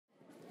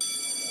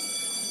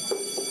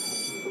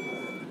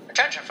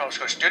Attention film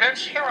school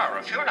students, here are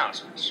a few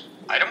announcements.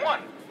 Item 1.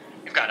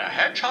 You've got a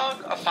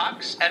hedgehog, a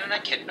fox, and an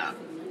echidna.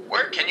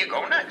 Where can you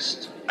go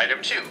next? Item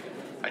 2.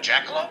 A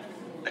jackalope?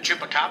 A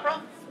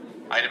chupacabra?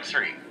 Item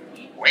 3.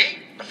 Wait,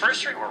 the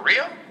first 3 were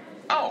real?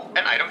 Oh,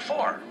 and item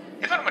 4.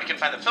 If anyone can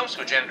find the film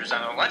school janitors on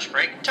their lunch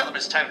break, tell them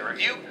it's time to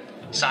review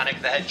Sonic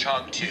the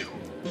Hedgehog 2.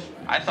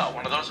 I thought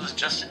one of those was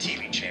just a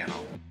TV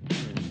channel.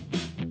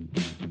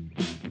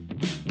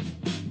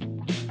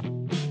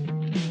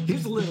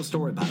 Here's a little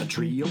story about a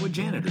trio of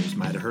janitors.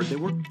 Might have heard they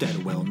worked at a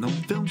well-known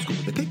film school.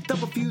 They picked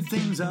up a few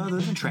things other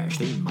than trash.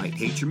 They might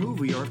hate your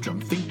movie or if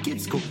drunk think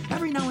it's cool.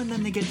 Every now and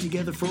then they get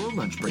together for a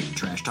lunch break.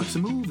 Trash talks a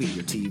movie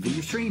or TV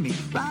or streaming.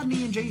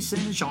 Rodney and Jason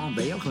and Sean,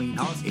 they'll clean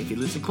house. If you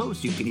listen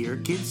close, you can hear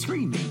kids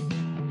screaming.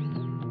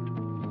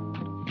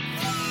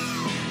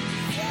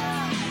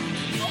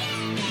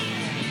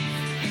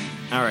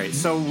 All right,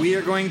 so we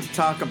are going to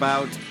talk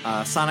about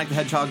Sonic the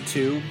Hedgehog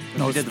 2.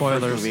 No We did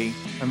spoilers. The first movie.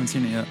 Haven't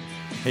seen it yet.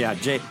 Yeah,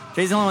 Jay's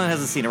the only one that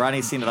hasn't seen it.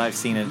 Rodney's seen it. I've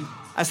seen it.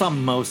 I saw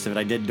most of it.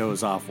 I did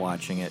doze off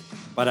watching it.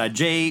 But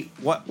Jay,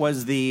 what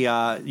was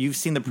the? You've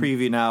seen the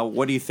preview now.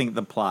 What do you think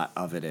the plot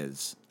of it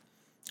is?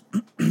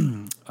 Well,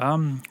 Can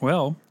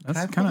I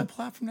that's pull kind the of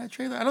plot from that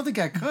trailer? I don't think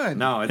I could.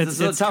 No, it's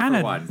a tougher kind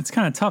of one. it's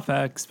kind of tough,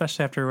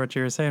 especially after what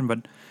you were saying.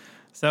 But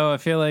so I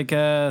feel like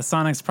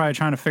Sonic's probably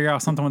trying to figure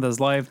out something with his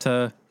life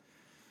to,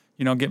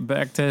 get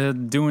back to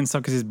doing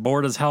stuff because he's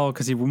bored as hell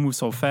because he moves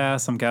so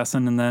fast. I'm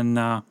guessing, and then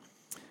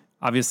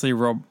obviously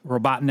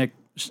Robotnik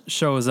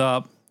shows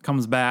up,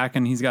 comes back,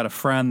 and he's got a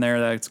friend there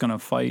that's going to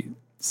fight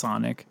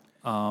Sonic.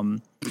 Do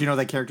you know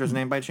that character's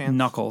name by chance?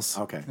 Knuckles.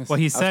 Okay. Well,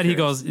 he said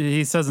curious.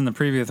 he says in the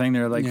preview thing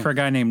there, like, Yeah. for a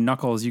guy named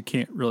Knuckles, you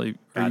can't really,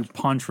 or you Gotcha.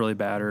 punch really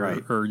bad,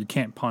 Right. or you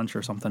can't punch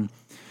or something.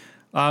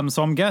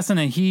 So I'm guessing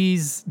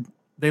that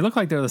they look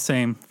like they're the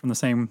same, from the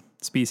same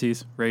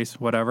species,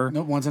 race, whatever.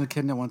 No, one's an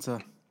echidna, one's a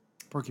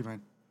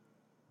porcupine.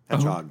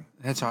 Hedgehog.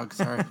 Hedgehog,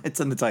 sorry. It's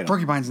in the title.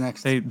 Porcupine's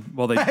next. They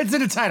It's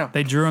in the title.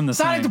 they drew him the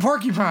Sonic same. the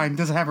Porcupine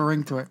doesn't have a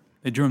ring to it.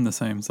 They drew him the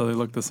same, so they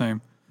look the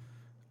same.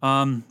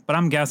 But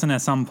I'm guessing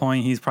at some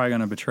point he's probably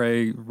going to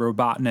betray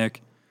Robotnik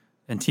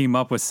and team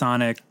up with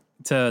Sonic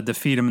to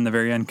defeat him in the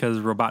very end because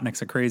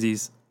Robotnik's a crazy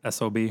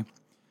SOB.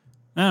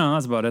 I don't know.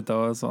 That's about it,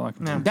 though. That's all I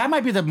can say. That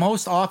might be the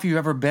most off you've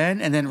ever been,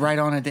 and then right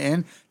on at the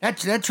end. That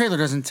trailer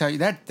doesn't tell you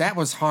that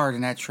was hard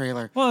in that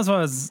trailer. Well, that's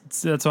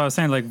what I was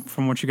saying. Like,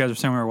 from what you guys were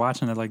saying, when we were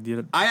watching it, like,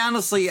 I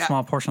honestly, a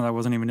small portion of that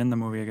wasn't even in the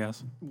movie, I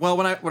guess. well,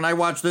 when I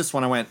watched this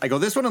one, I go,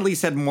 this one at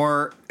least had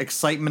more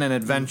excitement and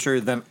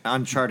adventure than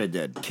Uncharted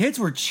did. Kids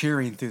were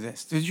cheering through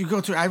this. Did you go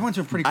through? I went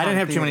to a pretty. I didn't crowded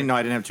have too theater. many. No,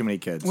 I didn't have too many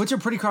kids. Went to a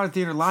pretty crowded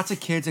theater. Lots of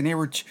kids, and they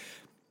were.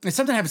 It's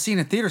something I haven't seen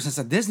in theater since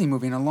a Disney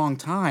movie in a long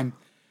time.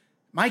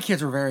 My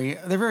kids were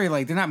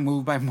they're not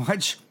moved by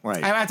much.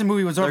 Right. After the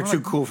movie was over, They're I'm too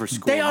like, cool for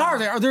school They now. are.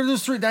 They're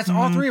those three. That's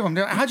all three of them.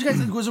 How'd you guys?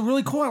 Was it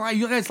really cool?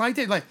 You guys liked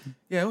it? Like,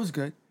 yeah, it was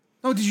good.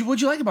 No,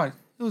 what'd you like about it?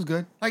 It was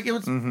good. Like it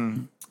was.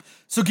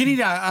 So getting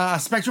a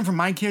spectrum from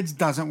my kids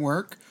doesn't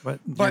work.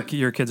 But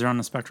your kids are on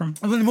the spectrum?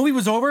 When the movie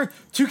was over,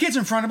 two kids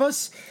in front of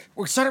us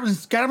got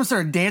up and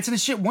started dancing and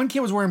shit. One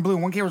kid was wearing blue,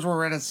 one kid was wearing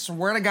red. I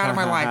swear to God in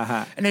my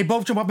life. And they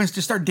both jump up and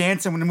just start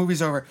dancing when the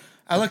movie's over.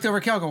 I looked over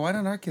at Cal and go, why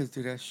don't our kids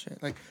do that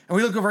shit? Like, and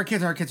we look over our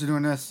kids and our kids are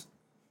doing this.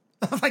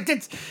 Like,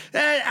 that's,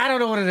 I don't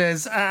know what it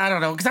is. I don't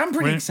know. Because I'm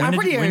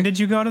pretty when did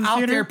you go to the out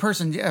theater? there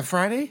person.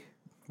 Friday?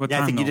 What Yeah, I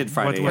time, think you though? did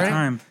Friday, What yeah.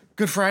 time?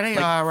 Good Friday?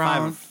 Like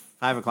Around.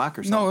 5 o'clock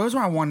or something. No, it was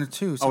around 1 or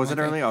 2. Oh, was it something like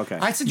early? that. Okay.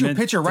 I sent you a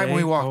picture right when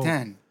we Midday? walked Oh.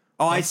 in.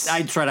 Oh, I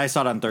tried. I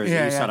saw it on Thursday.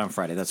 Yeah, You saw yeah. it on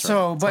Friday. That's right.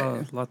 So,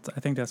 but. I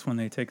think that's when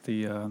they take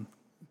the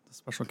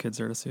special kids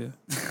there to see it.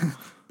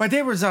 But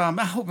there was I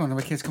hope none of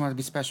my kids come out to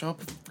be special. I'll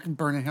fucking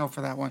burn in hell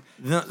for that one.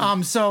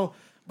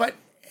 But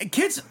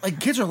kids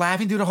are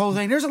laughing through the whole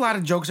thing. There's a lot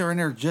of jokes that are in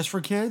there just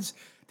for kids.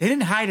 They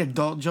didn't hide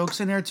adult jokes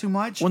in there too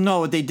much. Well, no,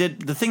 what they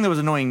did. The thing that was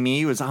annoying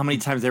me was how many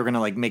times they were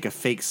gonna like make a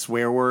fake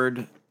swear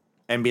word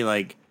and be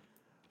like,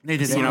 They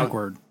did you know,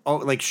 Awkward. oh,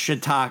 like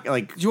shit talk,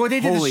 like Well, they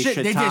did the holy shit-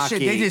 they did shiitake shit-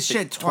 they did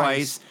shit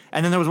twice.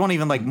 and then there was one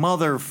even like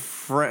mother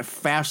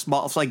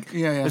fastball. It's like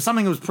Yeah. there's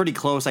something that was pretty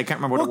close. I can't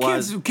remember what it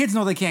was. kids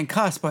know they can't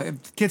cuss, but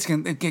if kids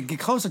can get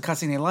close to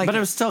cussing, they like But it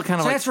was still kind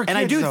of So like, that's for and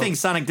I kids, do though. think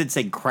Sonic did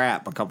say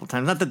crap a couple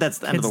times. Not that that's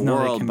the end Kids of the know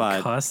world, they can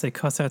but cuss. They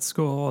cuss at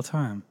school all the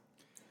time.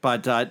 no,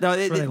 That's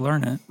where they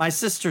learn it. My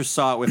sister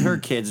saw it with her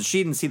kids, and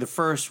she didn't see the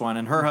first one,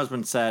 and her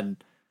husband said,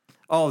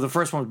 oh, the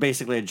first one was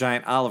basically a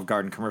giant Olive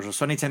Garden commercial.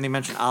 So anytime they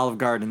mentioned Olive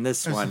Garden in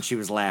this one, she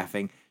was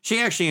laughing. She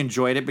actually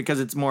enjoyed it because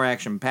it's more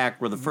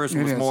action-packed, where the first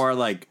one It was is. more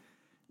like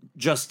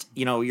just,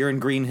 you're in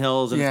Green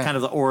Hills, and Yeah. it's kind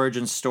of the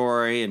origin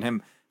story, and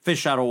him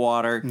fish out of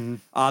water.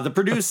 The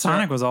producer...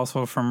 Sonic was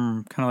also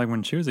from kind of like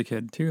when she was a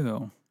kid, too,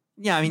 though.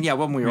 Yeah,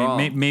 when we were all...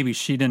 Maybe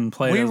she didn't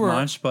play it as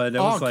much, but it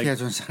all was like...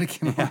 kids were Sonic.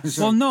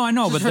 Well, no, I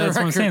know, but Just for the that's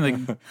what I'm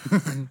saying. record.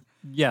 Like,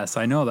 yes,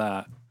 I know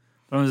that.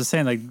 But I was just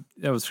saying, like,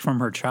 it was from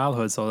her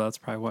childhood, so that's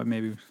probably what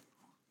maybe...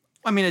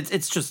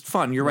 it's just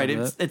fun. You're right.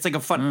 Love It's like a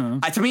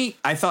fun... to me,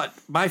 I thought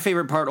my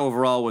favorite part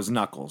overall was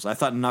Knuckles. I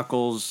thought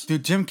Knuckles...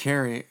 Dude, Jim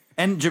Carrey.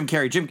 And Jim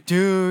Carrey.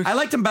 Dude. I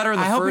liked him better in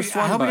the first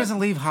one. I hope but he doesn't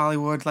leave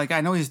Hollywood. Like,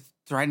 I know he's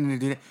threatening to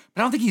do that.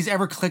 But I don't think he's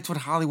ever clicked with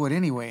Hollywood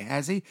anyway,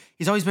 has he?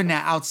 He's always been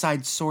that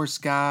outside source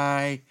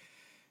guy.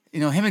 You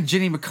know, him and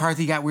Jenny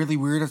McCarthy got really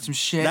weird on some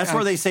shit. That's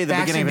where they say the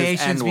beginning of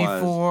his end was.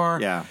 Before.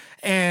 Yeah.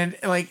 And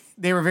like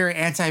they were very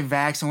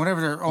anti-vax and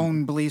whatever their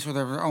own beliefs or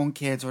their own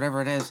kids,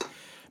 whatever it is.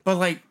 But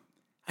like,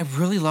 I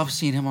really love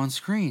seeing him on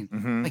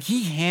screen. Like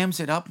he hams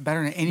it up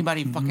better than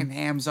anybody fucking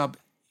hams up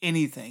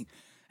anything.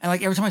 And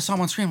like every time I saw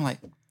him on screen, I'm like,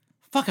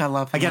 fuck, I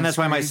love him. Again, on that's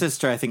why my screen.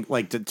 sister, I think,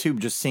 liked it too.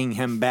 Just seeing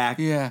him back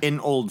in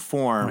old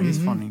form.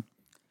 He's funny.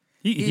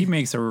 He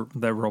makes that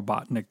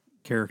Robotnik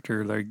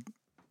character like.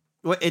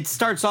 Well, it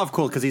starts off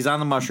cool because he's on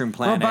the mushroom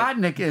planet.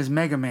 Robotnik is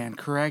Mega Man,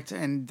 correct?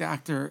 And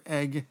Dr.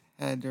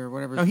 Egghead or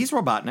whatever. No, he's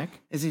Robotnik.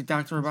 Is he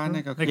Dr.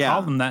 Robotnik? Okay. They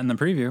called him that in the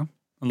preview.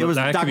 It was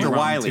That could be Dr. wrong,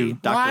 Wily. too.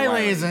 Dr.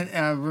 Wily is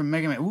a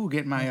Mega Man. Ooh,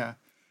 getting my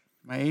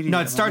 80s. No,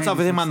 it starts off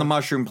with him on the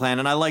mushroom planet.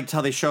 And I liked how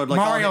they showed like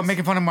Mario, all his,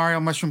 making fun of Mario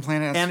Mushroom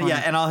Planet. That's and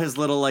funny. and all his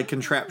little like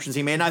contraptions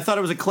he made. And I thought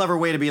it was a clever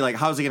way to be like,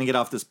 how's he going to get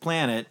off this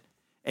planet?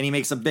 And he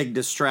makes a big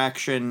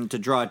distraction to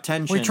draw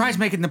attention. Well, he tries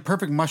making the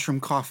perfect mushroom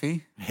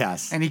coffee,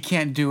 Yes. and he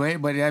can't do it.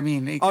 But I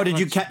mean, Oh, did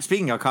you catch?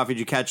 Speaking of coffee, did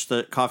you catch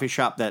the coffee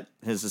shop that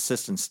his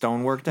assistant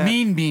Stone worked at?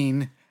 Mean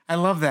Bean? I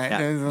love that. Yeah.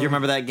 Do you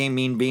remember that game,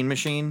 Mean Bean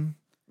Machine?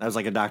 That was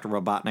like a Dr.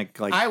 Robotnik,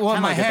 like I kind well,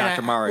 of my like head, a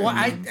Dr. Mario.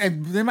 Well,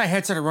 then my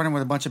head started running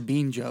with a bunch of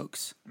bean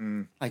jokes,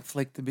 like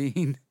Flick the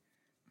Bean.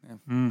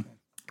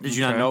 Did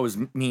you not know it was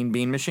Mean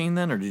Bean Machine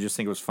then, or did you just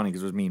think it was funny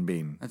because it was Mean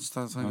Bean? I just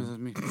thought it was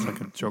me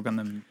Like a joke on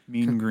the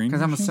Mean Green.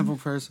 because I'm a Machine? simple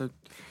person.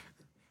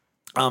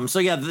 So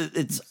yeah,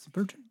 it's It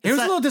was that-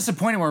 a little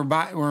disappointing when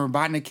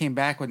Robotnik came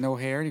back with no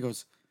hair. And he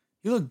goes,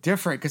 "You look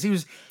different," because he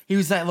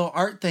was that little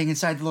art thing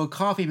inside the little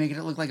coffee, making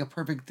it look like a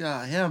perfect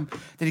him.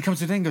 Then he comes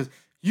to the thing and goes,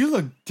 "You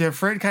look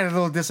different." Kind of a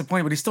little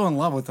disappointed, but he's still in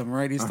love with him,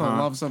 right? He still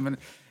loves him, and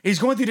he's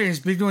going through there. He's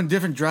been doing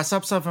different dress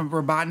ups of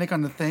Robotnik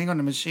on the thing on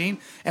the machine,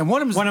 and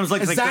one of them was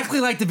like- exactly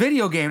like the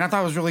video game. And I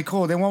thought it was really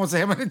cool. Then one was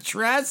him in a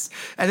dress,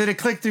 and then it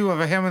clicked through of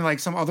him in like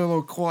some other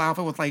little cool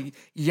outfit with like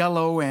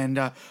yellow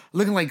and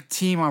looking like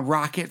Team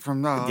Rocket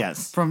from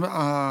Yes. from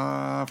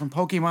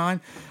Pokemon.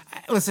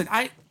 Listen,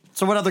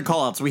 So what other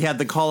call outs? We had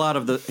the call out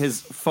of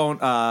his phone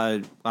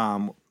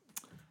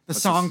the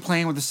song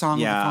playing with the song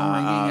with the phone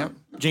ringing. Yep.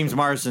 James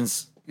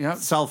Marsden's Yep.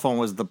 cell phone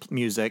was the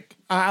music.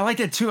 I like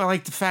that too. I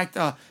like the fact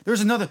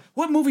there's another.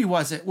 What movie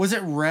was it? Was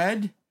it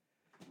Red?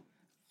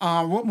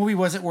 What movie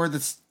was it where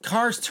the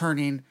car's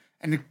turning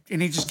and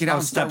he just get out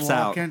and start Steps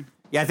out. walking?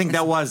 Yeah, I think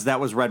that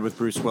was Red with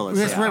Bruce Willis.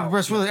 That's yeah. Red,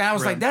 Bruce Willis. And I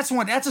was like, that's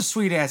a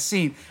sweet ass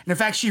scene. And in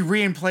fact, she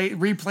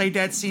replayed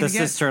that scene The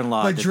again.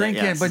 sister-in-law but did that,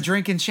 yes.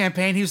 drinking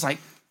champagne. He was like,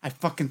 "I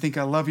fucking think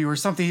I love you" or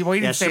something. Well,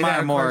 he Yeah, didn't say that. Shemar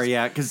of Moore, course.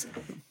 yeah, because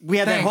we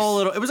had that Thanks. whole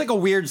little. It was like a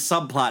weird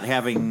subplot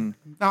having.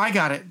 No, I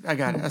got it. I'll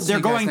see They're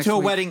you guys going next to a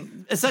week.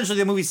 wedding. Essentially,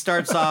 the movie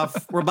starts off.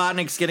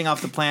 Robotnik's getting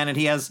off the planet.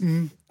 He has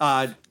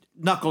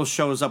Knuckles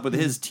shows up with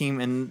his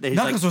team, and he's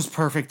Knuckles like, was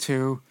perfect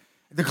too.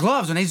 The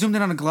gloves, when they zoomed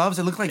in on the gloves,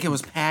 it looked like it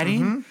was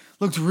padding.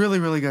 Looked really,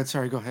 really good.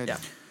 Sorry, go ahead. Yeah.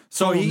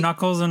 So he-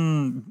 Knuckles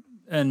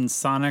and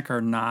Sonic are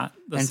not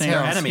the And same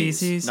Tails. enemies.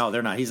 species. No,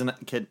 they're not. He's a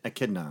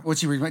kid now.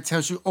 Which he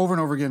tells you over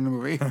and over again in the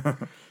movie.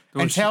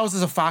 And Tails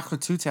is a fox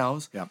with two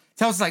tails. Yep.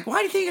 Tails is like, "Why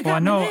do you think I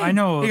got Well, my name?" I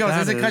know He goes,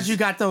 that "Is it because is- you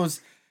got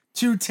those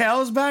two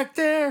tails back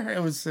there?"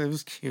 It was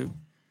cute.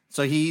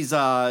 So he's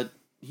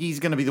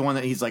going to be the one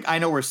that he's like, I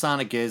know where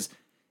Sonic is,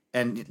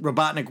 and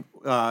Robotnik.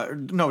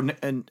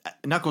 And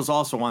Knuckles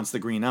also wants the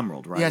Green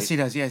Emerald, right? Yes, he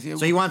does. Yes,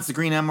 So he wants the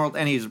Green Emerald,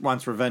 and he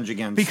wants revenge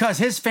against. because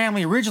his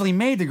family originally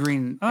made the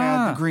green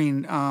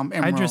emerald.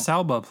 Idris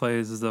Elba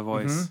plays the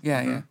voice.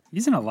 Yeah, yeah.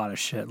 He's in a lot of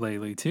shit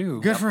lately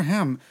too. Good for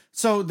him.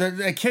 So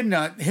the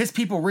Echidna, his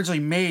people originally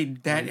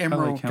made that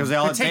emerald him. because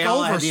to they take all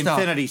over had the stuff.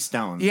 Infinity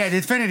Stones. Yeah, the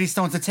Infinity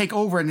Stones to take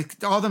over, and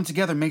all of them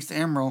together makes the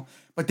emerald.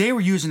 But they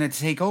were using it to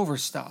take over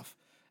stuff.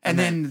 And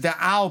then the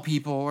owl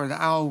people, or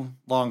the owl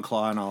Long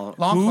Claw and all.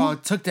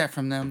 Longclaw, took that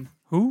from them.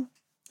 Who?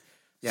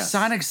 Yes.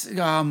 Sonic's.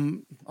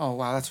 Oh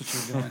wow, that's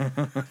what you're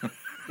doing.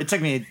 It took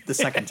me the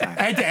second time.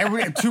 I had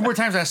to, two more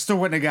times. I still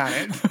wouldn't have got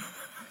it.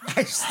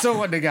 I still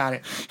wouldn't have got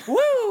it.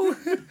 Woo!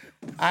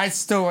 I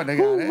still wouldn't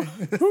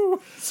have got it.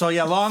 So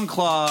yeah, Long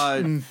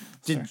Claw.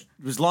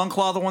 Was Long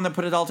Claw the one that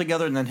put it all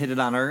together and then hit it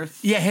on Earth?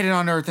 Yeah, hit it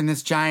on Earth in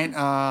this giant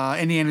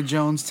Indiana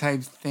Jones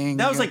type thing.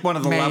 That was like one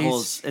of the maze.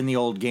 levels in the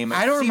old game. It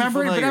I don't seemed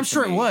remember it, but familiar I'm to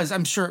sure it me. was.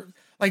 I'm sure.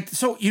 Like,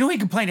 so you know, he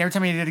complained every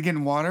time he did it get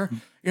in water.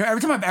 You know,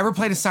 every time I've ever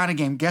played a Sonic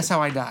game, guess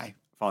how I die?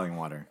 Falling in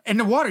water. In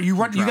the water, you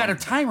run. You got a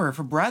timer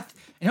for breath,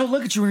 and he'll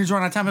look at you when he's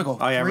running out of time. He'll go,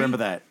 Oh yeah, I 3, remember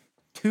that.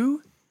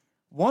 2,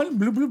 1,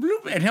 bloop, bloop,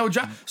 bloop, and he'll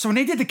drop. So when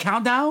they did the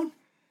countdown,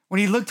 when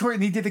he looked toward it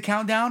and he did the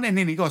countdown, and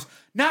then he goes,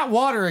 "Not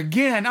water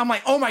again." I'm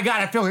like, "Oh my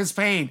god, I feel his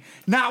pain."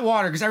 Not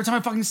water, because every time I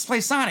fucking play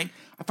Sonic,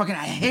 I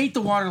hate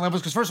the water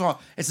levels. Because first of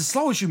all, it's the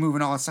slowest you move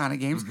in all the Sonic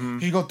games.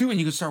 You go through and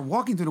you can start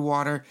walking through the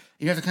water.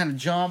 You have to kind of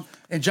jump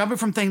and jumping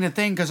from thing to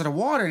thing because of the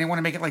water, and they want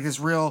to make it like this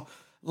real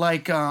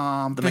like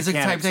physics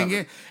type mechanics of thing.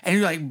 it. And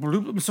you're like,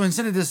 bloop. So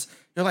instead of this,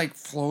 you're like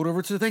float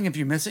over to the thing. If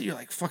you miss it, you're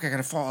like, fuck, I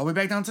gotta fall all the way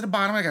back down to the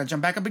bottom. I gotta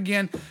jump back up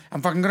again.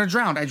 I'm fucking gonna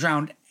drown. I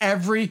drowned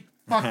every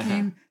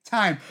fucking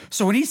time.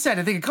 So when he said,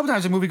 I think a couple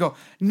times in the movie, go,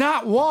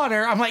 not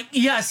water. I'm like,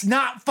 yes,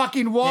 not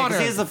fucking water.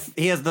 Yeah, 'cause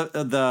he has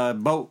the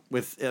boat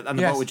with on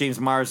the Yes. boat with James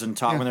Marsden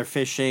talking when they're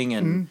fishing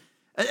and.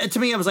 To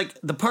me, I was like,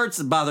 the parts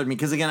that bothered me,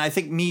 because again, I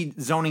think me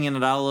zoning in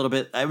and out a little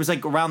bit, I was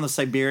like around the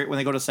Siberia, when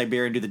they go to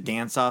Siberia and do the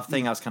dance off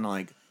thing, I was kind of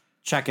like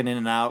checking in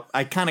and out.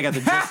 I kind of got the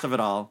gist of it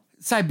all.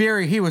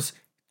 Siberia, he was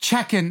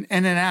checking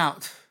in and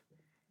out.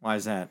 Why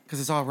is that?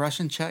 Because it's all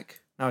Russian, Czech.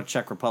 No,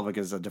 Czech Republic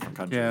is a different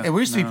country. Yeah. It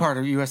used to be part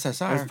of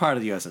USSR. It was part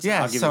of the USSR.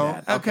 Yeah, I'll give so, you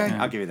that. okay.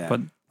 I'll give you that. But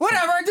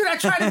Whatever, dude. I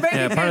tried to make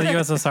yeah, it. part of the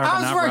USSR,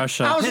 but not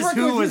Russia. I was His working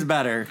who with was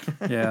better.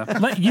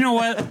 Yeah. You know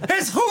what?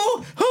 His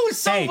who's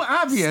so Hey,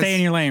 obvious. stay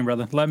in your lane,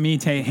 brother. Let me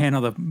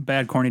handle the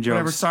bad, corny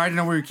Whatever, jokes. sorry, I didn't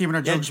know we were keeping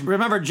our Yeah, jokes.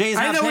 remember, Jay's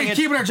I not know we paying were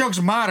keeping our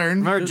jokes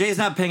modern. Remember, Jay's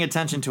not paying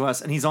attention to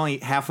us, and he's only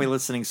halfway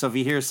listening. So if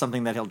he hears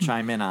something that he'll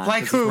chime in on,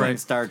 Like 'cause he's who? playing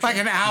Star Trek. Like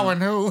an Alan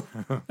who?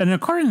 And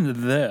according to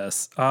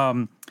this,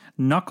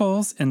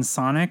 Knuckles and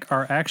Sonic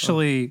are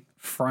actually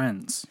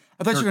friends.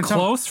 I thought you were They're gonna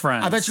close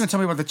friends. I thought you were going to tell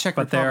me about the Czech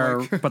but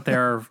Republic.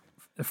 they're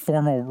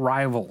formal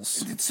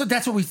rivals. So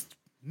that's what we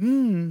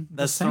That's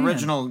the saying.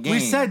 original game. we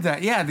said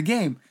that. Yeah, the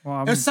game.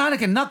 Well, it was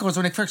Sonic and Knuckles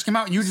when they first came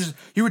out. You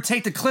would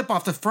take the clip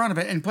off the front of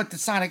it and put the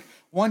Sonic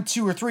 1,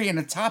 2, or 3 in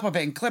the top of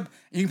it and clip.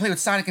 You can play with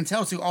Sonic and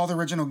Tails through all the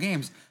original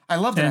games. I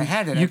loved it. I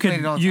had it. I played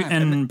it all the time.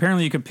 And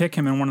apparently you could pick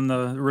him in one of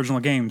the original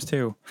games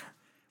too.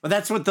 But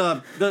that's what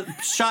the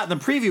shot in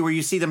the preview where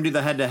you see them do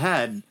the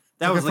head-to-head.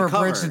 That was for the a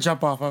cover. bridge to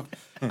jump off of.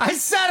 I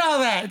said all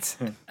that.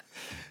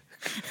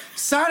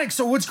 Sonic.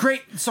 So what's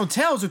great? So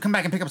Tails would come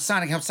back and pick up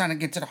Sonic, help Sonic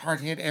get to the hard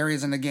hit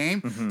areas in the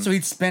game. Mm-hmm. So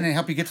he'd spin and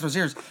help you get to those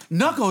areas.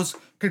 Knuckles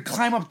could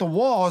climb up the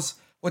walls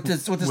with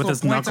his little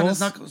his points on his knuckles?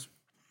 knuckles.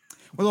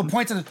 With little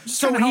points on his.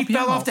 So trying to when he help you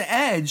fell out. off the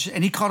edge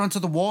and he caught onto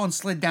the wall and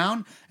slid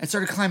down and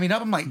started climbing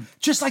up, I'm like,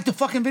 just like the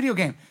fucking video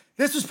game.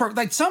 This was perfect.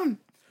 Like some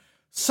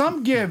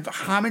give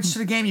homage to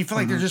the game. You feel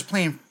like they're just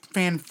playing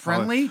fan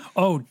friendly.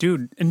 Oh,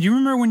 dude. And you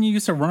remember when you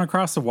used to run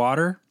across the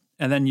water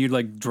and then you'd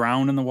like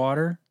drown in the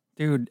water?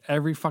 Dude,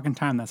 every fucking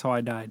time that's how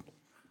I died.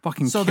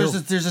 Fucking So killed.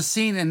 there's a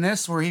scene in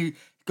this where he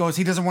goes,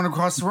 he doesn't want to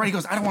cross the water. He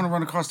goes, I don't want to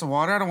run across the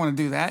water. I don't want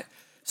to do that.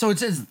 So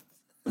it's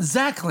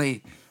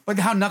exactly like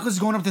how Knuckles is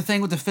going up the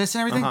thing with the fist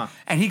and everything,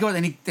 and he goes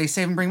and they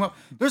save him, bring him up.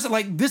 There's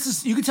like this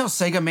is you can tell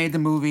Sega made the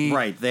movie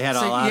Right, they had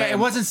a lot Yeah, of- it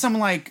wasn't some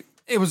like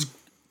it was.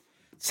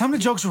 Some of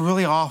the jokes were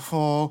really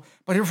awful,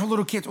 but they were for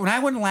little kids. When I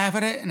wouldn't laugh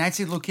at it, and I'd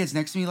see little kids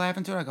next to me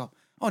laughing to it, I go,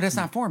 "Oh, that's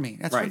not for me.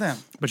 That's for Right. them."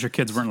 But your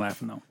kids weren't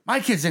laughing though.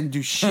 My kids didn't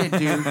do shit,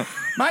 dude.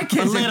 My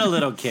kids,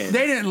 little kid.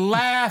 They didn't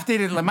laugh. They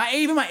didn't.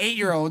 Even my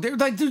 8-year-old. They're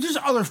like, there's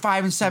other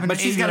 5 and 7. But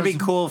she's got to be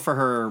cool for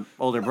her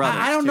older brother.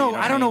 I don't know.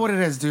 I don't know what it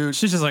is, dude.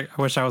 She's just like,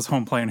 I wish I was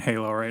home playing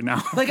Halo right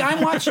now. Like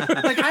I'm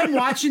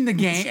watching the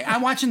game.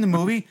 I'm watching the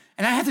movie,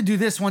 and I have to do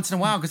this once in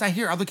a while because I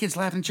hear other kids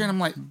laughing and cheering. I'm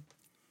like,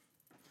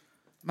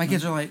 my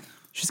kids are like,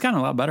 She's gotten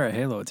a lot better at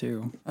Halo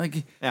too.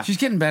 Yeah. she's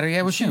getting better.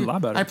 Yeah, well, getting a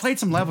lot better. I played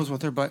some levels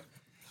with her, but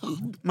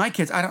my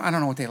kids, I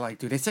don't know what they like,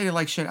 dude. They say they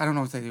like shit. I don't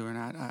know if they do or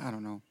not. I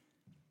don't know.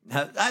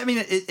 I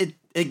mean, it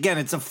again,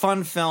 it's a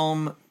fun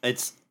film.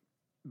 It's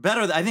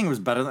better. I think it was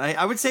better.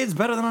 I would say it's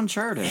better than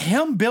Uncharted.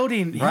 Him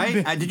building,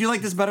 Right? Did you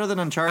like this better than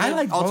Uncharted? I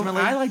liked ultimately.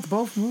 both. I liked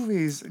both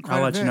movies. quite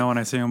I'll a let you bit. know when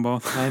I see them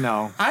both. I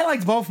know. I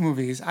liked both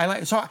movies.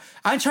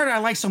 Uncharted. I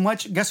like so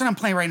much. Guess what I'm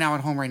playing right now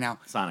at home right now?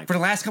 Sonic. For the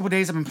last couple of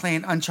days, I've been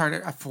playing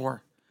Uncharted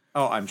 4.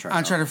 Oh, I'm trying.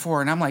 Uncharted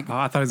 4, and I'm like, Oh,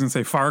 I thought he was gonna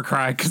say Far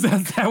Cry because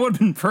that would have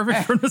been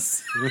perfect for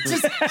this.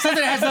 just something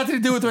that has nothing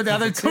to do with the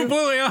other two.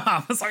 Completely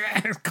off. It's like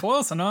it's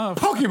close enough.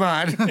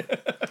 Pokemon.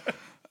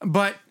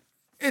 But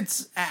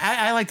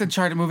I like the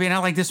Uncharted movie, and I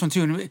like this one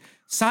too. And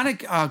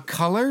Sonic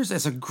Colors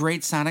is a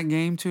great Sonic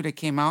game too that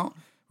came out.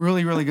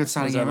 Really, really good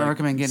Sonic Is that game. I like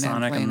recommend getting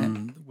Sonic it and playing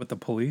and with the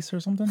police or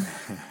something.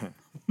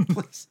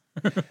 Please.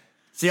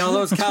 See all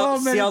those 12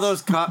 cows? See all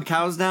minutes. those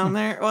cows down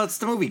there? Well, it's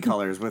the movie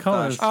Colors with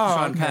Colors.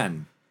 Sean okay.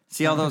 Penn.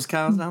 See all those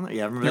cows down there?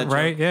 Yeah, remember that?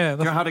 Right, joke? yeah.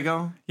 You know how to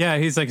go? Yeah,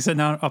 he's like sitting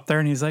down up there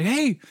and he's like,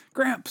 "Hey,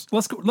 Gramps,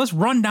 let's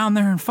run down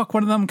there and fuck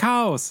one of them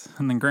cows."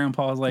 And then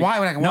Grandpa was like,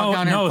 Why would I walk no, down there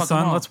and no, fuck 'em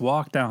son, all?" let's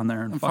walk down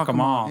there and fuck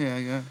them all." Yeah,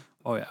 yeah.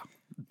 Oh yeah,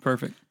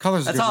 perfect. Colors.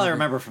 is That's good all I movie.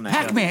 remember from that.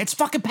 Pac-Man. It's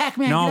fucking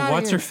Pac-Man. No, Get outta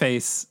what's here. her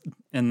face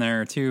in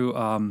there too?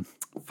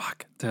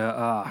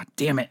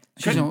 Damn it.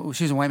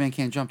 She's a White Man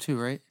Can't Jump too,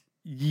 right?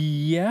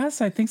 Yes,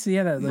 I think so.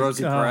 Yeah, that like,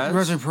 Rosie Perez?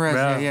 Rosie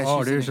Perez. Yeah. Oh,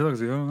 she's in dude, it. she looks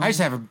good. I used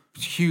to have a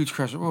huge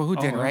crush. Well, who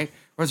didn't, yeah. right?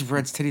 Rosie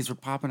Perez's titties were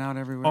popping out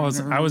everywhere. I was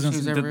She gonna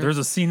say, everywhere. there's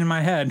a scene in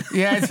my head.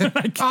 Yeah.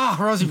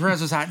 Rosie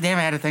Perez was hot. Damn,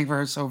 I had to think for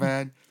her so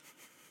bad.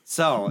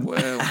 So,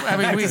 I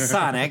mean, we.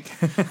 Sonic.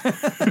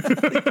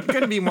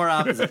 Couldn't be more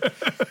opposite.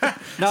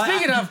 No,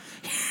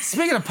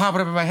 Speaking of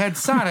popping up in my head,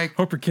 Sonic.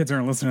 Hope your kids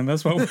aren't listening to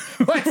this. But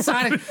What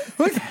Sonic?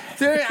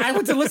 I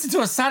went to listen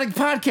to a Sonic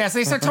podcast.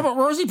 They started talking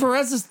about Rosie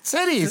Perez's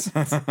titties.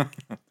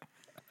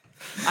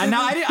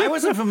 I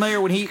wasn't familiar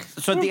when he.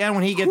 So at the end,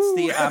 when he gets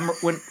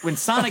the when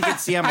Sonic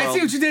gets the emerald, I see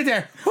what you did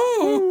there.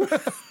 Ooh.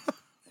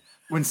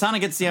 when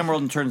Sonic gets the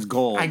emerald and turns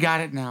gold, I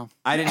got it now.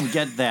 I didn't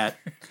get that.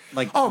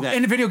 Like, Oh, that.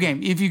 in the video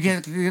game, if you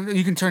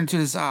can turn into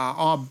this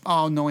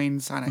all knowing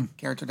Sonic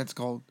character that's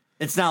gold.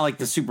 It's not like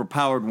the super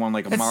powered one,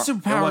 like a It's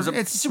super powered. Was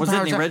it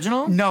in the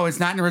original? No, it's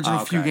not in the original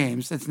Oh, few okay.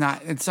 games. It's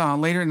not. It's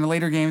later in the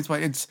later games,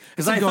 but it's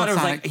Because I like thought it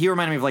was Sonic. like he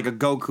reminded me of like a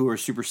Goku or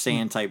Super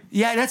Saiyan type.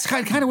 Yeah, that's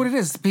kind of what it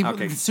is. People,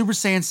 Okay. Super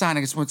Saiyan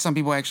Sonic is what some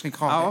people actually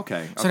call it. Oh,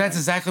 okay, So that's okay.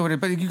 exactly what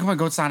it. But you can call it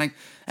Goat Sonic,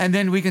 and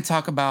then we can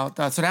talk about.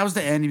 So that was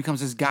the end. He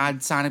becomes this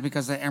god Sonic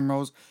because of the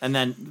emeralds. And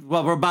then,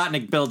 well,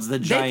 Robotnik builds the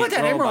They giant put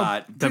that emerald.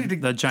 robot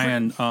The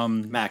giant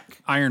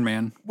mech. Iron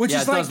Man. Which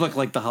Yeah, is it like does look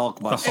like the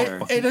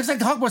Hulkbuster. it looks like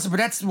the Hulkbuster, but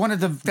that's one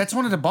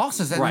of the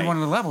bosses in Right. one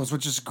of the levels,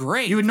 which is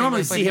great. You would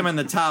normally It's like- see him in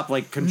the top,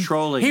 like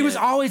controlling. He was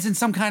it. always in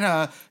some kind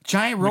of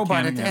giant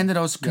robot Mechanic, at the yeah. end of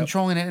those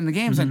controlling it in the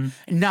games, and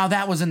now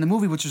that was in the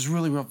movie, which was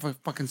really real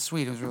fucking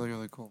sweet. It was really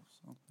really cool.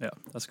 So. Yeah,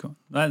 that's cool.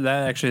 That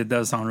actually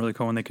does sound really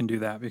cool when they can do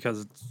that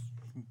because it's,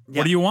 Yeah.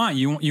 what do you want?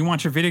 You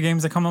want your video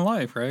games to come to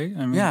life, right?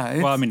 I mean, Yeah,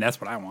 Well, I it's- mean that's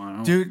what I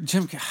want. Dude,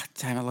 God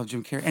damn, I love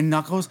Jim Carrey and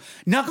Knuckles.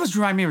 Knuckles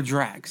remind me of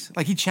Drax,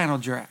 like he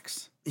channeled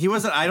Drax. He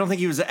wasn't. I don't think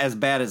he was as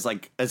bad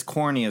as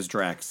corny as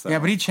Drax. Though. Yeah,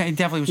 but he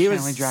definitely was he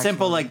channeling was Drax.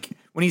 simple, like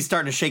when he's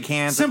starting to shake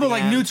hands. at simple, the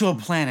like end. new to a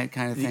planet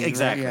kind of thing. right?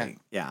 Exactly.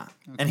 Yeah.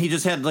 Yeah. And he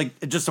just had like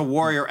just a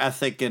warrior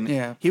ethic, and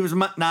Yeah. he was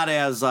not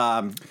as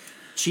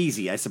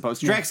cheesy, I suppose.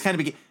 Drax kind of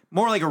became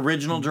more like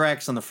original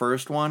Drax on the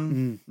first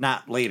one,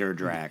 not later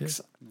Drax.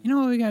 You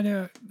know what we got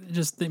to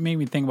just it made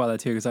me think about that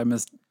too because I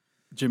missed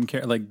Jim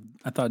Carrey. Like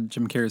I thought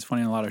Jim Carrey was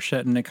funny in a lot of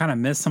shit, and I kind of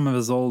missed some of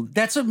his old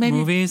That's what maybe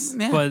movies.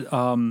 Yeah. But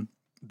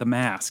The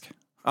Mask,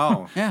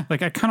 Oh, yeah.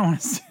 like I kind of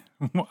want to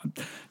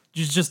see.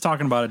 Just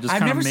talking about it just I've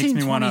kind of never makes seen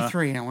me want to.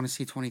 23, and I want to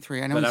see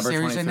 23. I know The the number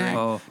series in 23? that.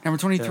 Oh. Number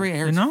 23. I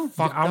heard You know, it's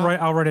fucked up.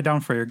 I'll write it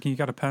down for you. You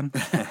got a pen?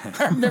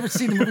 I've never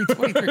seen the movie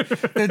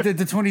 23.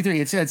 The 23.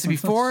 It's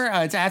before.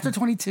 It's after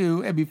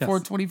 22 and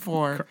before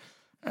 24.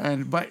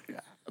 And but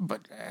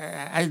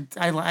I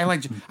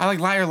like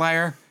Liar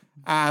Liar.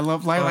 I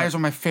love Liar Liar's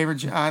one of my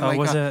favorite. Like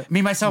was it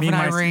Me, Myself, Me, and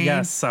Mys- Irene.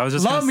 yes, I was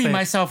just love gonna Me, say-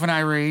 Myself, and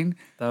Irene.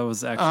 That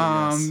was actually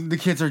yes. The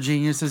kids are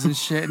geniuses and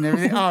shit and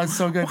everything. Oh, it's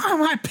so good. Why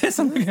am I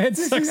pissing my head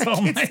sex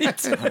all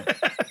night?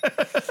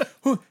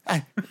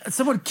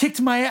 Someone kicked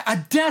my ass.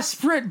 A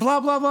desperate blah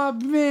blah blah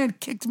man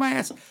kicked my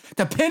ass.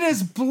 The pen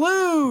is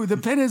blue. The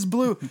pen is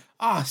blue.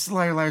 Oh,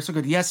 Liar Liar, so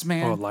good. Yes,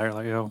 man. Oh, liar,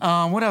 like yo.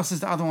 What else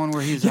is the other one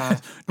where he's Do you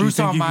Bruce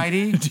think you-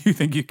 Almighty? do you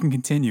think you can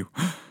continue?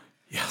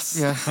 Yes.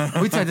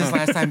 Yeah, we tried this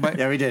last time, but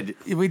yeah, we did.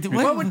 we did.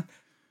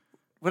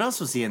 What else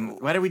was he in?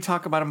 Why did we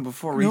talk about him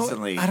before No,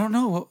 recently? I don't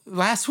know.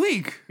 Last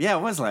week. Yeah,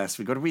 it was last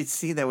week. What did we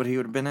see that what he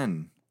would have been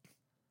in?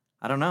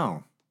 I don't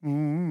know.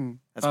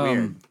 That's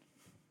weird.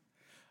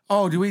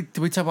 Oh, did we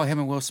talk about him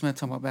and Will Smith?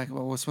 Talking about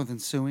Will Smith and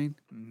suing.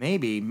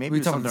 Maybe We it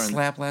was talked about the something-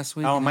 slap last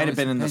week. Oh, it and might how have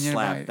his been in the opinion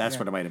slap. about it. That's Yeah.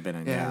 what it might have been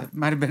in. Yeah, Yeah. it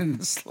might have been in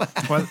the slap.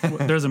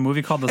 There's a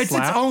movie called The It's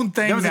Slap. its own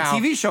thing There was now. a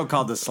TV show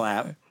called The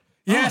Slap.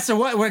 Yeah, so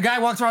what? When a guy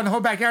walks around the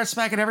whole backyard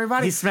smacking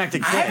everybody, He smacked a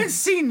I kid. haven't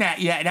seen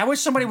that yet, and I wish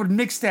somebody would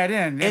mix that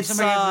in. If It's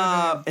somebody-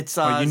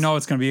 Well, you know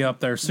it's going to be up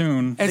there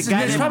soon. it's, the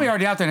guy it's that- probably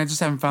already out there, and I just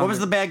haven't found. what was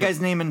it. the bad guy's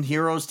name in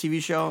Heroes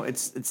TV show?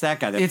 It's that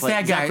guy. That It's played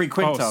that guy. Zachary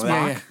Quinto. Oh, Yeah,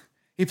 that- yeah.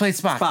 He played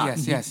Spock.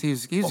 Spock. Yes, he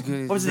was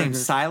good. What was his name?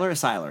 Siler?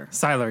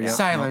 Siler, yeah.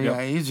 Siler, Yep.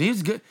 yeah, he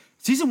was good.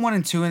 Season 1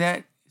 and 2 in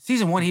that.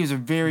 Season 1, he was a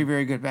very,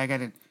 very good bad guy.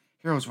 And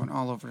Heroes went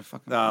all over the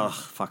fucking. Oh,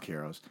 fuck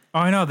Heroes. Oh,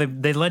 I know.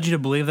 They led you to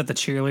believe that the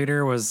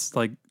cheerleader was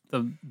like the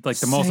most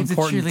Save the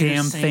important cheerleader,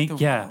 damn save thing. the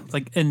Yeah, world.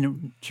 like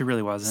and she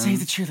really was. Save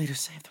the cheerleader,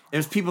 save the world. It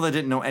was people that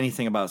didn't know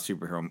anything about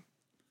superhero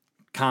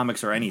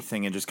comics or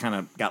anything and just kind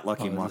of got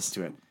lucky and walked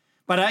to it.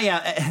 But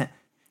yeah,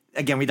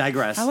 again, we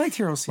digress. I liked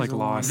Heroes season Like 1.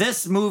 Lost.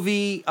 This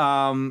movie.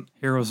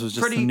 Heroes was just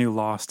pretty- the new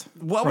Lost.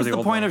 What Or was the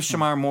old point of Lost.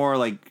 Shamar Moore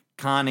like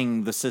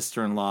conning the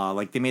sister-in-law?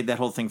 Like they made that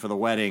whole thing for the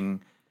wedding.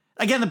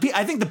 Again,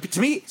 I think to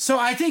me, So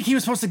I think he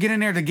was supposed to get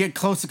in there to get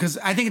closer because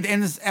I think at the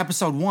end of this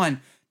episode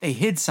 1, they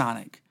hid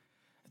Sonic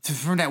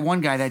from that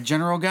one guy, that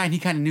general guy, and he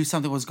kind of knew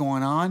something was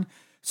going on.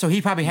 So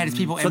he probably had his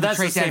people So that's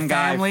the infiltrate that same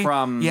guy family.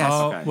 from- Yes.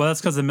 Oh, Okay. well,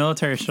 that's because the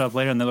military showed up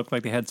later and they looked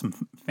like they had some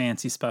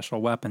fancy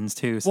special weapons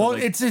too. So Well,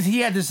 like, he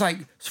had this like.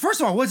 First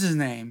of all, what's his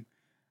name?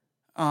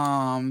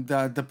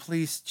 The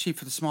police chief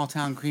for the small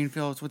town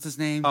Greenfields. What's his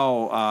name?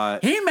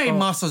 He made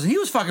muscles. And he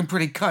was fucking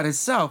pretty cut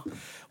himself.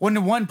 When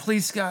the one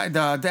police guy, the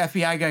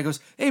FBI guy goes,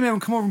 "Hey man,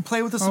 come over and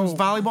play with us some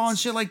volleyball and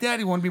shit like that."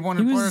 He wanted to be one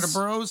of the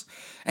bros,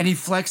 and he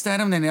flexed at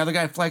him. And then the other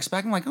guy flexed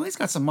back. I'm like, oh, he's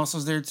got some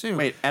muscles there too.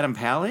 wait, Adam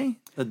Pally,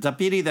 the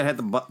deputy that had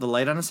the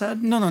light on his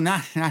head. No,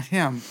 not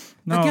him.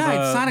 The no,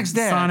 guy, Sonic's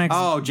dad. Sonic's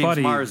Oh, James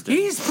buddy. Marsden.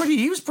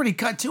 He was pretty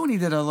cut too, and he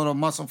did a little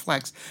muscle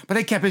flex. But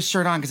they kept his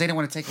shirt on because they didn't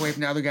want to take away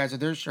from the other guys with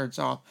their shirts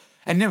off.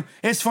 And then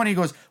it's funny. He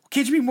goes,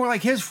 "Can't you be more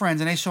like his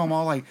friends?" And they show him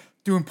all like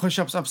doing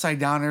push-ups upside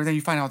down and everything.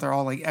 You find out they're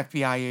all like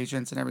FBI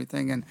agents and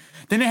everything. And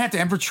then they have to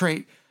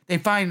infiltrate. They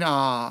find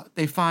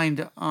Okay,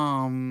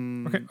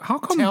 how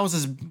come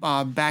Tails'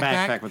 backpack.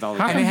 Backpack with all the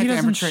how and come they he had to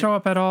doesn't infiltrate. show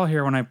up at all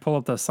here when I pull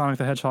up the Sonic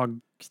the Hedgehog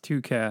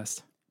 2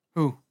 cast?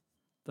 Who?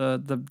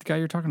 The guy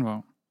you're talking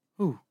about.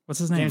 Who? What's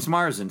his name? James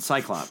Marsden,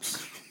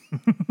 Cyclops.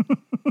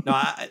 No,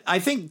 I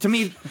think to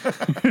me,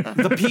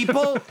 the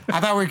people. I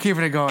thought we were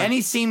keeping it going.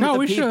 Any scene No, with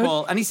we the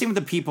people, should. any scene with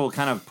the people,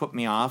 kind of put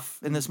me off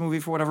in this movie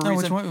for whatever No, which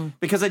reason. one?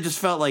 Because I just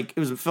felt like it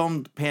was a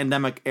filmed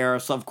pandemic era,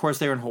 so of course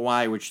they were in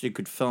Hawaii, which they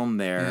could film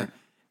there, Yeah.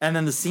 and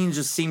then the scenes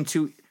just seemed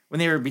to when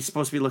they were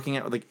supposed to be looking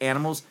at like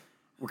animals,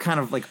 were kind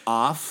of like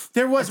off.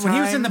 There was at when he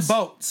was in the times.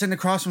 boat sitting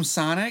across from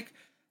Sonic.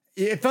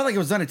 It felt like it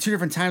was done at 2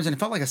 different times, and it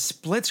felt like a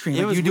split screen.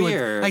 Like was you do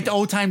weird. like the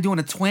old time doing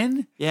a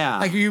twin. Yeah.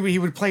 like he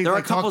would play. There were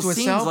like, a couple talk to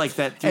scenes himself. like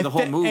that through the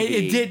whole movie.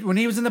 It did when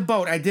he was in the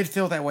boat. I did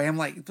feel that way. I'm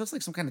like, it feels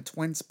like some kind of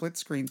twin split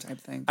screen type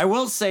thing. I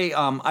will say,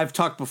 I've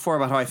talked before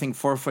about how I think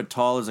 4 foot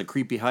tall is a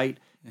creepy height,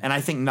 and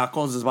I think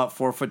Knuckles is about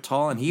 4 foot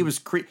tall, and he was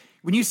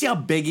when you see how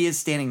big he is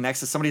standing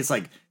next to somebody, it's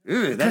like,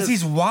 Because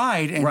he's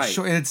wide and Right.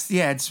 short. It's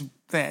it's.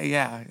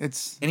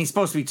 and he's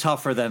supposed to be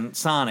tougher than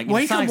Sonic. Well,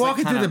 he kept Sonic's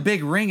walking like through the kinda-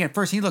 big ring at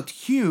first. He looked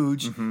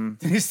huge. Then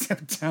he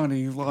stepped down and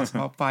he lost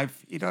about 5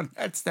 feet on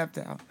that step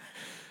down.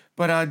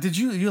 But did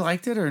you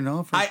liked it or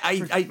no?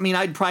 I mean,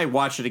 I'd probably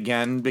watch it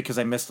again because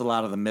I missed a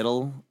lot of the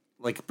middle,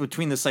 like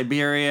between the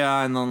Siberia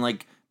and then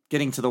like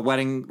getting to the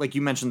wedding. Like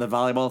you mentioned the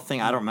volleyball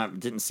thing. I don't remember,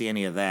 didn't see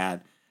any of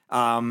that.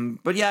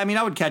 But yeah, I mean,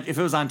 I would catch if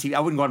it was on TV. I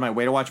wouldn't go out of my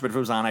way to watch, but if it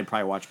was on, I'd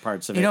probably watch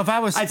parts of it. You know, if I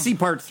was- I'd see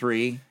part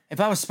 3. If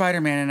I was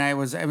Spider-Man and I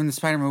was in the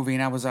Spider movie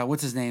and I was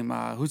what's his name?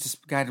 Who's this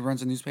guy that runs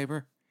the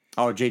newspaper?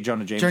 Oh, J.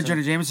 Jonah Jameson.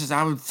 Jonah Jameson.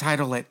 I would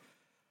title it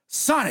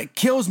 "Sonic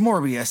Kills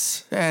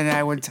Morbius," and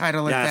I would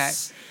title it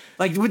Yes.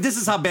 Like this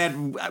is how bad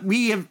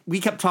we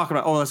kept talking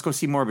about. Oh, let's go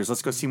see Morbius.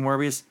 Let's go see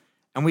Morbius,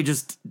 and we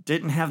just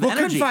didn't have the that. Well,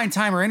 energy. couldn't find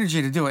time or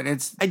energy to do it.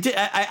 It's I did.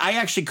 I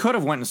actually could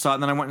have went and saw it,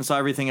 and then I went and saw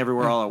Everything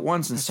Everywhere All at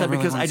Once instead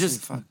really because wanna I see,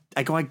 just fuck.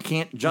 I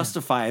can't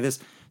justify this.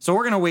 So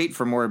we're gonna wait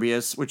for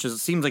Morbius, which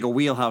seems like a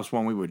wheelhouse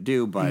one we would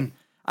do, but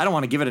I don't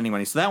want to give it any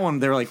money. So that one,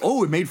 they were like,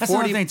 oh, it made that's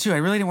another 40. thing too. I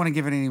really didn't want to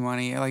give it any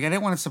money. Like I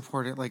didn't want to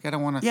support it. Like I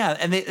don't want to. Yeah,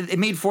 and it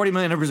made 40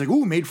 million. Everybody's like,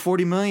 ooh, it made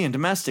 40 million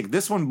domestic.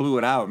 This one blew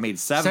it out. It made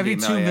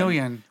 72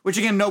 million. Which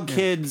again, no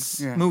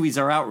kids Yeah. movies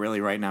are out really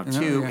right now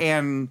too. yeah.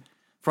 And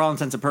for all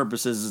intents and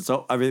purposes,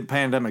 the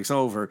pandemic's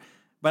over.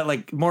 But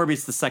like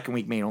Morbius, the second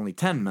week made only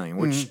 10 million,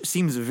 which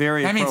seems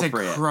very That means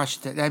appropriate. it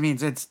crushed it. That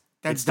means that's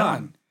It's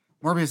done.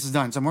 done. Morbius is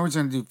done. So Morbius is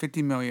going to do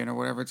 50 million or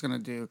whatever it's going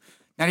to do.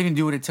 Not even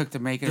do what it took to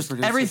make it. Just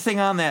produce it. everything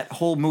on that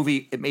whole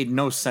movie, it made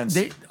no sense.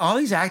 All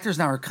these actors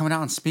now are coming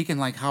out and speaking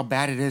like how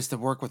bad it is to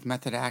work with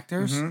method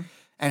actors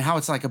and how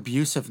it's like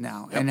abusive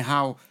now and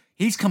how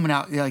he's coming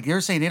out like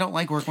they're saying they don't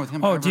like working with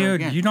him. Oh, ever dude,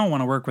 again. you don't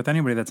want to work with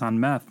anybody that's on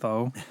meth,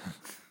 though.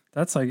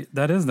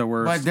 That is the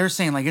worst. But they're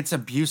saying like it's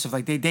abusive.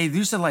 Like they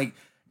used to like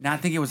not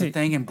think it was a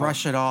thing and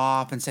brush it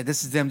off and say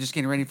this is them just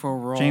getting ready for a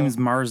role. James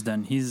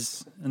Marsden,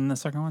 he's in the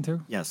second one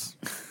too. yes.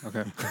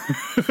 Okay.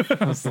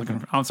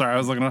 I'm sorry. I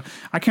was looking.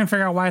 I can't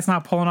figure out why it's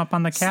not pulling up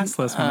on the cast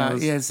list. When it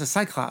was, Yeah, it's a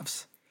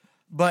Cyclops.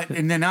 But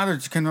and then now they're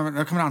coming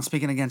out and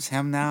speaking against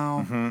him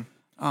now.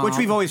 Which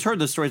we've always heard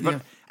the stories, but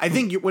I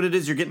think what it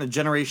is, you're getting a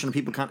generation of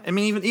people. I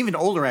mean, even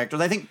older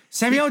actors. I think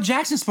Samuel L.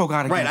 Jackson spoke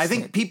out against right. I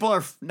think it. people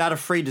are not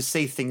afraid to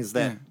say things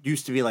that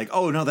used to be like,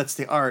 "Oh no, that's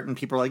the art," and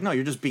people are like, "No,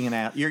 you're just being an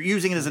ass. You're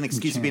using it as an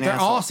excuse to be an They're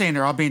asshole." all saying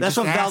they're all being That's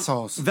just what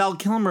assholes. Val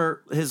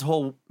Kilmer, his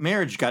whole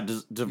marriage got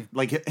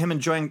like him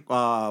enjoying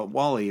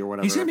Wally or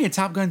whatever. He's gonna be a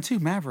Top Gun too,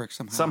 Maverick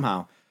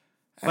somehow.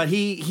 But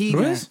he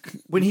is?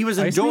 when he was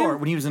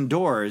Iceman?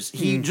 indoors,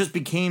 he just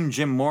became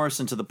Jim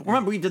Morrison to the.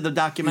 Remember we did the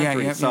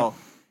documentary, Yeah, so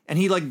and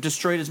he like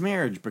destroyed his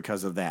marriage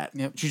because of that.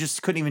 Yep. She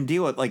just couldn't even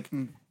deal with like.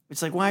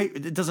 It's like why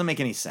it doesn't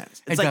make any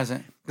sense. It's It like,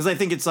 doesn't. because I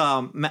think it's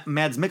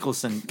Mads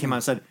Mikkelsen came out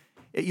and said.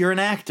 You're an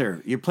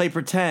actor. You play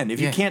pretend.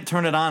 If you Yeah. can't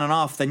turn it on and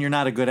off, then you're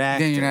not a good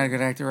actor. Then you're not a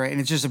good actor, right? And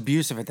it's just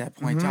abusive at that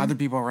point to other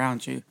people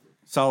around you.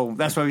 So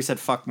that's why we said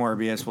fuck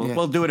Morbius. Yeah.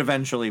 We'll do it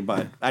eventually,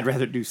 but I'd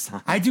rather do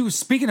something. I do.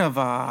 Speaking of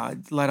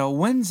Leto,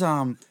 when's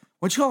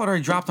what you call it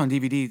already dropped on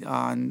DVD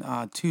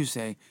on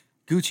Tuesday?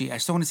 Gucci. I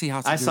still want to see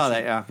how. I saw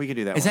that. Yeah, we could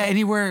do that. Is one. that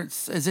anywhere?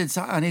 Is it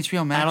on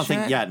HBO Max? I don't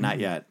think yet. yet. Not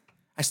yet.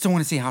 I still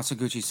want to see House of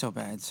Gucci so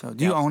bad. So,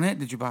 do you Yeah. own it?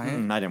 Did you buy it?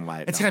 I didn't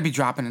buy it. It's no. gonna be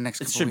dropping the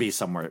next. It couple should be weeks.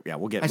 somewhere. Yeah,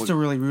 we'll get. I still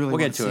really we'll wanna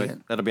get to see it.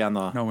 it. That'll be on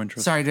the. no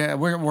interest. Sorry,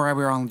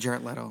 we're on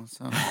Jared Leto.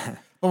 So,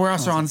 but we're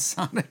also on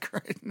Sonic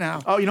right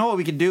now. Oh, you know what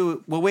we could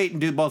do? We'll wait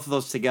and do both of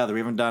those together. We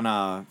haven't done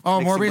Oh,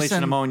 Mixed Morbius Inflation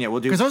and Ammonia. We'll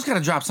do. because those gotta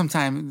drop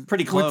sometime.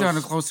 Pretty We're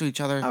close. close to each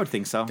other. I would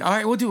think so. All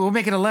right, we'll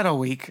make it a Leto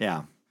week.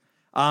 Yeah.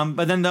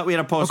 But then we had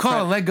a We'll post.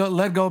 call it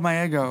let go of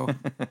my ego.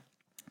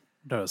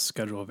 Got to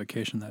schedule a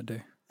vacation that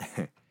day.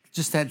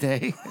 Just that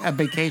day, a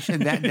vacation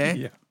that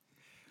day.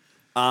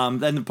 Yeah.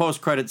 Then the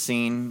post credit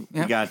scene. We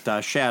Yep.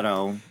 got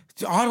Shadow.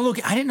 Auto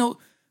look. I didn't know.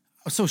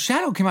 So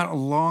Shadow came out a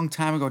long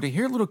time ago. To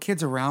hear little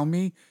kids around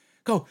me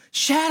go,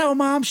 Shadow,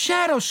 Mom,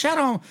 Shadow,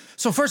 Shadow.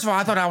 So first of all,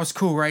 I thought I was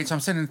cool, right? So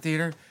I'm sitting in the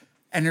theater,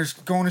 and there's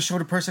going to show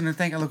the person the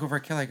thing. I look over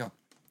at Kelly. I go,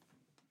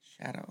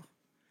 Shadow,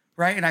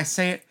 right? And I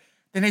say it.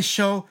 Then they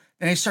show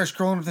Then they start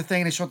scrolling up the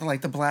thing, and they show the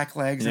like the black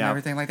legs and Yeah.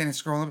 everything like that. And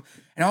scroll up,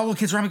 and all the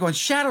kids around me going,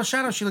 "Shadow,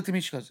 Shadow." She looked at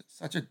me. She goes,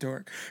 "Such a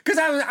dork," because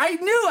I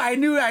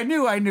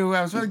knew.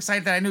 I was really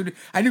excited that I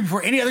knew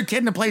before any other kid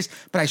in the place.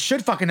 But I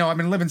should fucking know. I've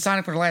been living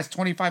Sonic for the last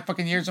 25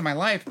 fucking years of my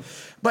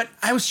life. But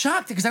I was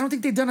shocked because I don't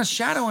think they've done a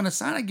Shadow in a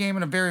Sonic game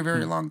in a very,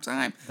 very long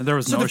time. There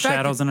was So no the fact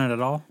shadows that- in it at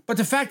all. But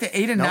the fact that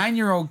 8 and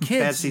 9-year-old Bad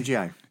kids,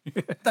 CGI.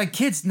 like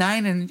kids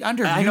 9 and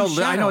under, I use know.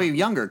 I Shadow. know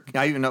younger.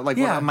 I even know like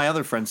one Yeah. of my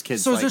other friends'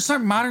 kids. So is like, there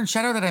some modern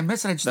Shadow that I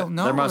missed and I just don't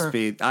know? there must or-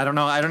 be. I don't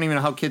know. I don't even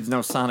know how kids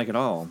know Sonic at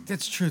all.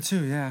 That's true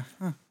too. Yeah.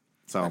 Huh.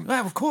 So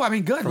Well, cool. I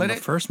mean, good. From the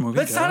first movie,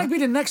 Let yeah. Sonic be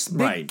the next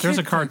big. Right. There's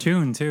a kid thing.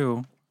 cartoon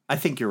too. I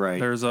think you're right.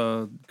 There's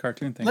a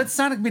cartoon thing. Let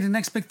Sonic be the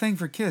next big thing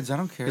for kids. I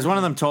don't care. Because one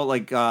of them told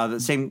the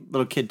same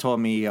little kid told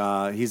me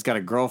he's got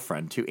a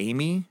girlfriend too,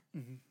 Amy.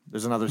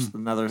 There's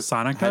another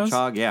Sonic does?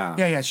 hedgehog. Yeah.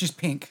 Yeah, she's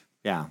pink.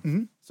 Yeah.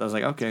 So I was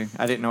like, okay,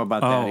 I didn't know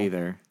about that Oh.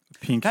 either.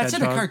 Pink That's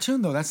in hedgehog, a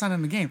cartoon though. That's not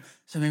in the game.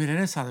 So maybe that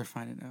is how they're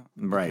finding out.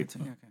 Right.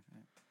 Cartoon, yeah,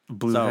 okay.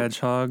 blue So-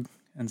 hedgehog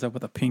ends up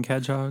with a pink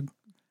hedgehog.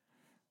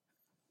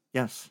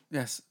 Yes.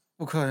 Yes.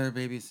 What color are their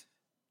babies?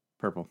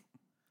 Purple.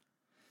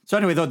 So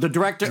anyway, the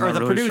director or Not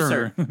the really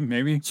producer. sure.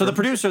 Maybe. So the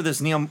producer of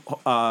this, Neil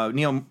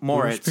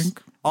Moritz,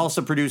 pink?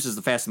 also produces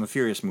the Fast and the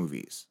Furious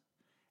movies,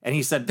 and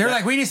he said They're that-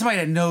 like, we need somebody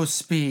that knows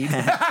speed.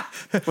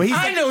 well, he's-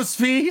 I know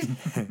speed.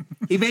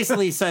 he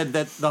basically said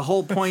that the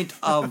whole point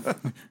of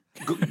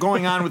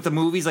going on with the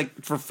movies,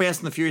 like for Fast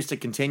and the Furious to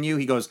continue,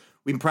 he goes,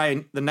 we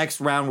probably the next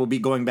round will be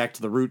going back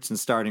to the roots and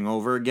starting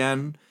over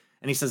again.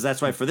 And he says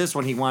that's why for this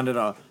one he wanted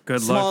a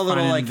Good small luck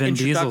little finding like Vin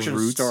Diesel's introduction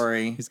roots.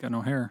 story. He's got no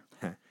hair.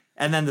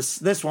 And then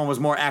this one was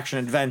more action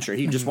adventure.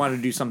 He just wanted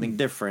to do something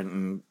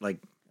different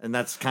and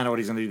that's kind of what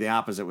he's going to do the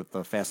opposite with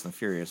the Fast and the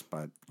Furious.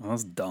 But Well,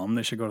 that's dumb.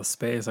 They should go to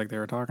space like they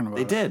were talking about.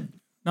 they did.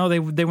 No, they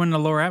went in the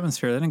lower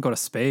atmosphere. They didn't go to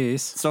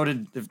space. So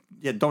did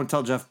don't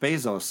tell Jeff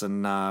Bezos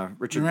and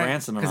Richard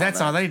Branson and Because that's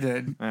that. all they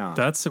did. Yeah.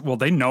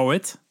 They know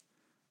it.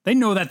 They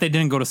know that they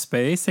didn't go to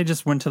space. They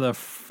just went to the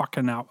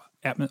fucking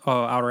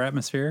outer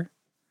atmosphere.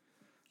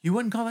 You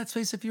wouldn't call that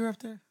space if you were up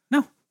there?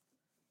 No.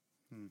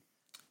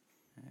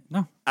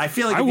 No. I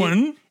feel like I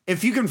wouldn't.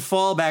 If you can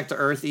fall back to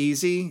Earth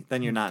easy,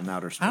 then you're not in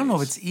outer space. I don't know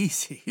if it's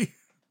easy.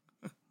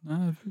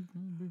 It'd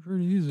be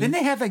pretty easy. Didn't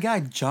they have that guy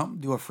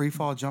do a free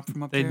fall jump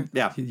from up there?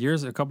 Yeah.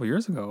 A couple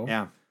years ago.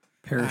 Yeah.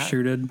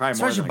 Parachuted. Probably more As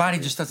far as than your body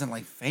like- just doesn't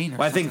like faint or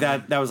Well, I think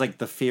something. that was like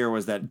the fear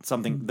was that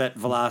something that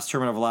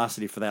terminal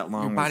velocity for that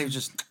long. Your body was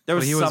just. there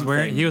was He was something.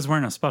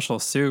 wearing a special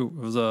suit. It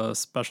was a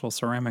special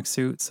ceramic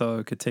suit, so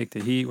it could take the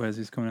heat as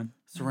he's coming in.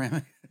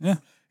 ceramic. Yeah.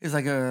 It's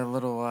like a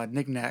little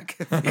knick-knack.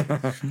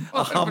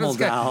 a Hummel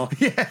doll.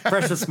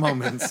 Precious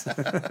moments.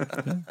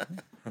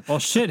 Well,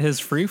 shit, his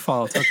free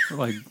fall took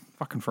like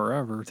fucking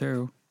forever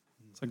too.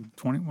 It's like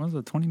 20. What was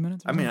it? 20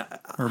 minutes? I mean,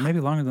 or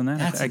maybe longer than that.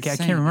 That's I can't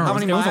insane. remember. How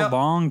many it was a mile-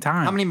 long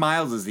time. how many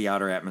miles is the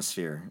outer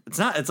atmosphere? It's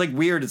not. It's like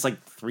weird. It's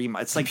like 3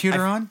 miles. It's like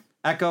Computer on?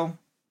 Echo.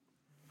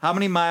 How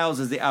many miles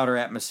is the outer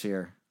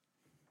atmosphere?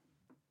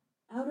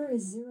 Outer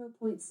is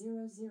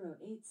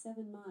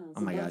 0.0087 miles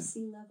Oh my above God.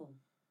 sea level.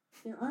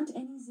 There aren't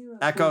any 0.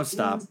 Echo,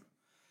 stop.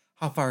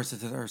 How far is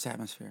it to the Earth's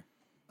atmosphere?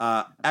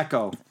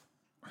 Echo.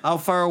 How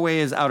far away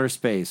is outer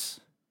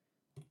space?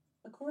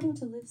 According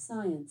to Live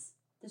Science,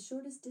 the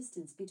shortest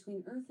distance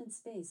between Earth and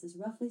space is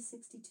roughly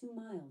 62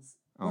 miles,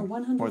 or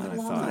 100 more than I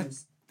thought.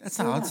 kilometers. That's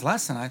So not. It's yeah.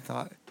 less than I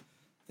thought.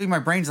 I think my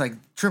brain's like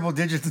triple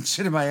digits and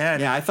shit in my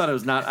head. Yeah, I thought it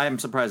was not. I'm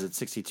surprised it's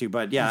 62,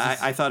 but yeah,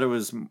 I thought it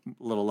was a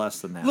little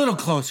less than that. A little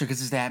closer because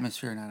it's the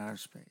atmosphere, not outer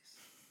space.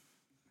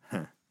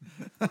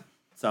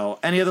 So,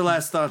 any other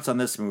last thoughts on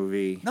this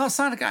movie? No,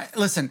 Sonic.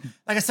 Listen,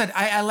 like I said,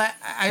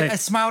 I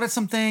smiled at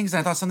some things and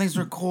I thought some things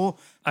were cool.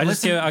 I'll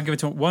give it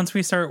to him. Once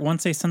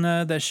they send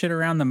that shit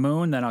around the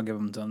moon, then I'll give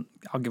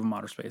them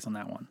outer space on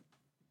that one.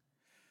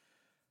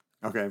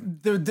 Okay.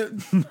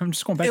 I'm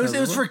just going back. It to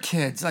was for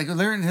kids. Like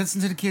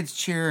listen to the kids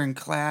cheer and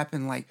clap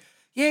and like,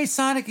 yay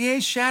Sonic, yay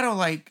Shadow.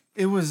 Like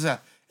it was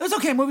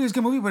okay movie. It was a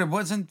good movie, but it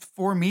wasn't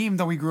for me. Even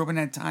though we grew up in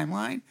that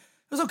timeline, it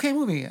was an okay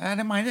movie. I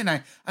didn't mind it.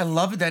 And I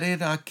loved that it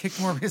kicked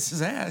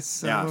Morbius's ass.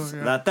 So,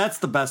 Yeah, that's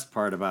the best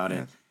part about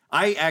it.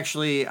 I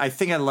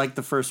think I liked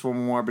the first one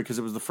more because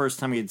it was the first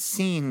time we had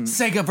seen.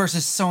 Sega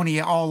versus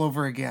Sony all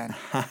over again.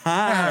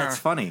 That's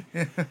funny.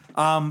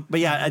 But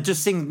yeah,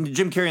 just seeing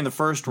Jim Carrey in the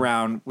first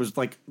round was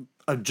like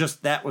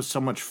that was so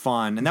much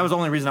fun, and that was the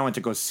only reason I went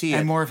to go see it.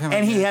 And more of him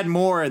and he again. had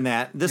more in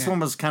that. This one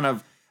was kind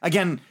of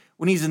again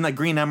when he's in the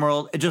Green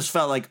Emerald, it just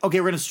felt like okay,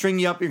 we're gonna string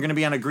you up. You're gonna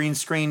be on a green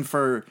screen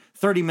for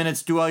 30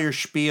 minutes, do all your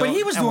spiel. But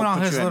he was and doing we'll all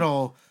put his you in.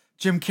 little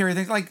Jim Carrey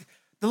things. Like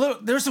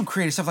there's some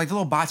creative stuff. Like the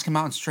little bots come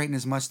out and straighten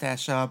his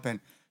mustache up and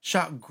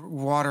shot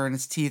water in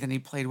his teeth, and he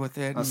played with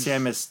it. Oh, and- see, I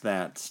missed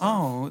that.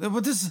 oh, well,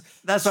 this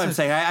That's what I'm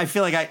saying. I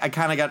feel like I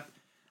kind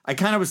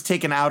of was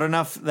taken out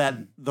enough that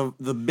the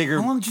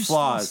bigger How long did you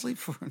fall flaws, asleep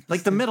for?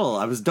 like the middle,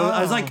 I was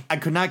like I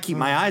could not keep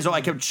my eyes.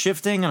 I kept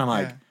shifting, and I'm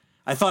like, Yeah.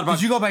 I thought about.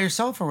 Did you go by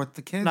yourself or with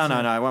the kids? No, or-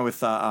 I went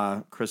with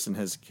Chris and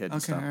his kid and Okay,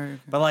 stuff. all right, okay.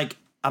 But like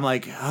I'm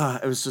like,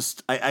 it was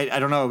just, I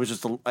don't know. It was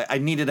just, I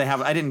needed to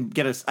have, I didn't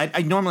get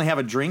I normally have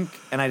a drink,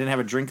 and I didn't have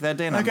a drink that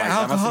day. And Like I'm an like,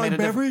 that must have alcoholic made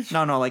a difference.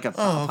 beverage? No, like a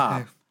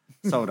pop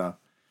soda.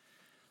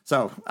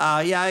 So,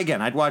 yeah,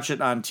 again, I'd watch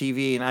it on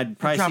TV, and I'd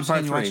probably Drops see part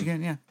again, you 3. watch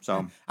again, yeah.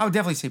 So, I would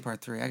definitely see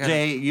part 3.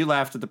 Jay, you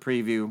laughed at the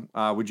preview.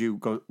 Would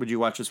you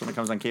watch this when it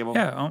comes on cable?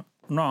 Yeah,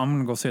 no, I'm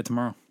gonna go see it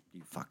tomorrow.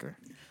 You fucker.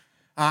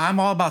 I'm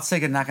all about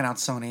Sega knocking out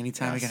Sony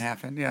anytime it can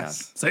happen.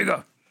 Yes.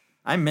 Sega.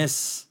 I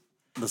miss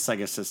the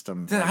Sega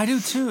system. I do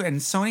too. And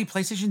Sony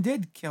PlayStation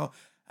did kill.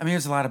 I mean,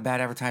 there's a lot of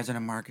bad advertising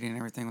and marketing and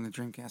everything when the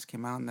Dreamcast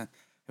came out, and it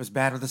was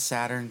bad with the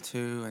Saturn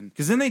too. And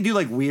Because then they do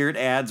like weird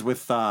ads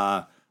with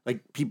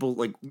like people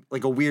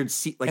like a weird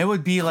like It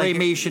would be like-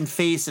 claymation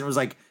face, and it was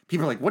like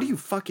people are like, "What are you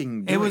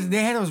fucking doing?"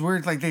 they had those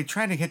weird, like they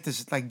tried to hit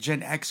this like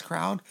Gen X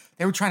crowd.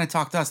 They were trying to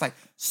talk to us like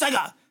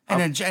Sega. And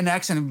then Gen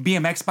X and a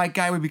BMX bike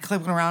guy would be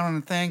clipping around on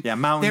the thing. Yeah,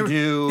 Mountain they were,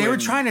 Dew They were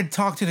and- trying to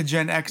talk to the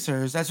Gen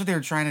Xers. That's what they were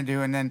trying to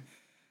do. And then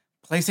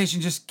PlayStation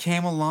just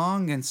came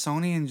along and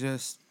Sony and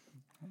just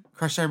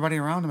crushed everybody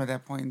around them at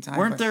that point in time.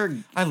 Weren't But there-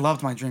 I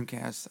loved my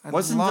Dreamcast. I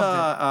Wasn't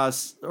loved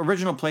it.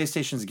 original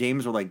PlayStation's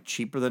games were like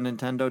cheaper than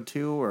Nintendo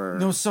too, or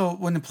No, so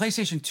when the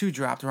PlayStation 2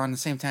 dropped around the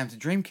same time the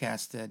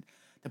Dreamcast did,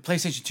 the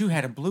PlayStation 2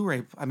 had a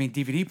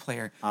DVD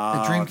player. The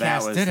Dreamcast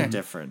that was didn't. the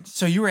difference.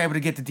 So you were able to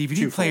get the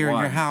DVD player in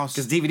your house.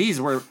 because DVDs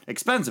were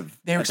expensive.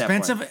 They were at that point.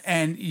 expensive,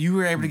 and you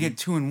were able to get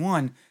 2 in 1,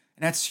 and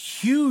that's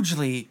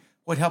hugely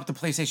what helped the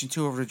PlayStation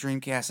 2 over the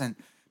Dreamcast, and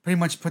pretty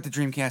much put the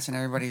Dreamcast in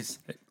everybody's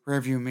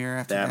rearview mirror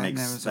after that. and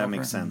was That over.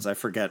 makes sense. I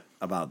forget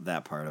about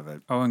that part of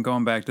it. Oh, and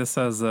going back, this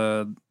says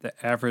the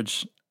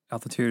average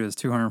altitude is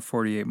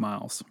 248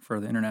 miles for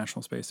the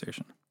International Space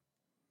Station.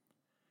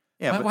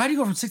 Yeah, but Why do you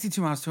go from 62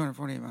 miles to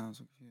 248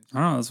 miles? I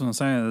don't know. That's what I'm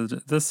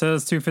saying. This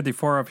says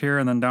 254 up here,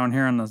 and then down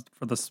here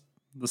for the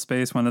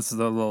space one, this is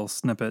a little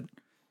snippet.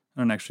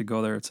 I didn't actually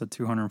go there. It said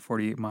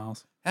 248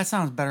 miles. That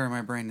sounds better in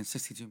my brain than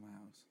 62 miles.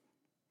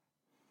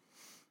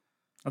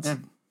 That's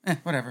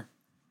Whatever.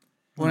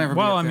 We'll never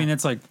well. be up I mean, there.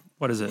 it's like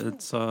what is it?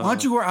 It's I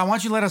want you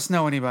to let us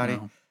know, anybody.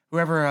 No.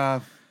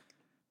 Whoever,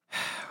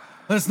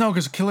 let us know,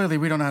 because clearly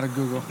we don't know how to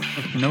Google.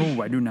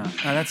 No, I do not.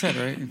 That's it,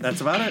 right?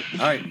 that's about it.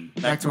 All right,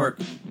 back to work.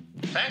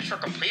 Thanks for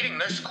completing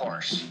this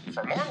course.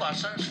 For more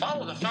lessons,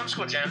 follow the Film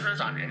School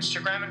Janitors on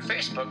Instagram and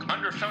Facebook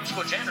under Film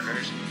School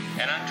Janitors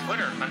and on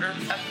Twitter under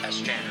FS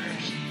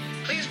Janitors.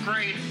 Please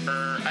rate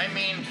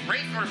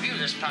and review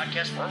this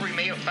podcast wherever you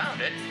may have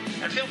found it,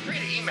 and feel free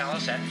to email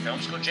us at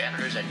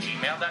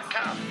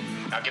filmschooljanitors@gmail.com.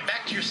 Now get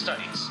back to your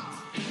studies.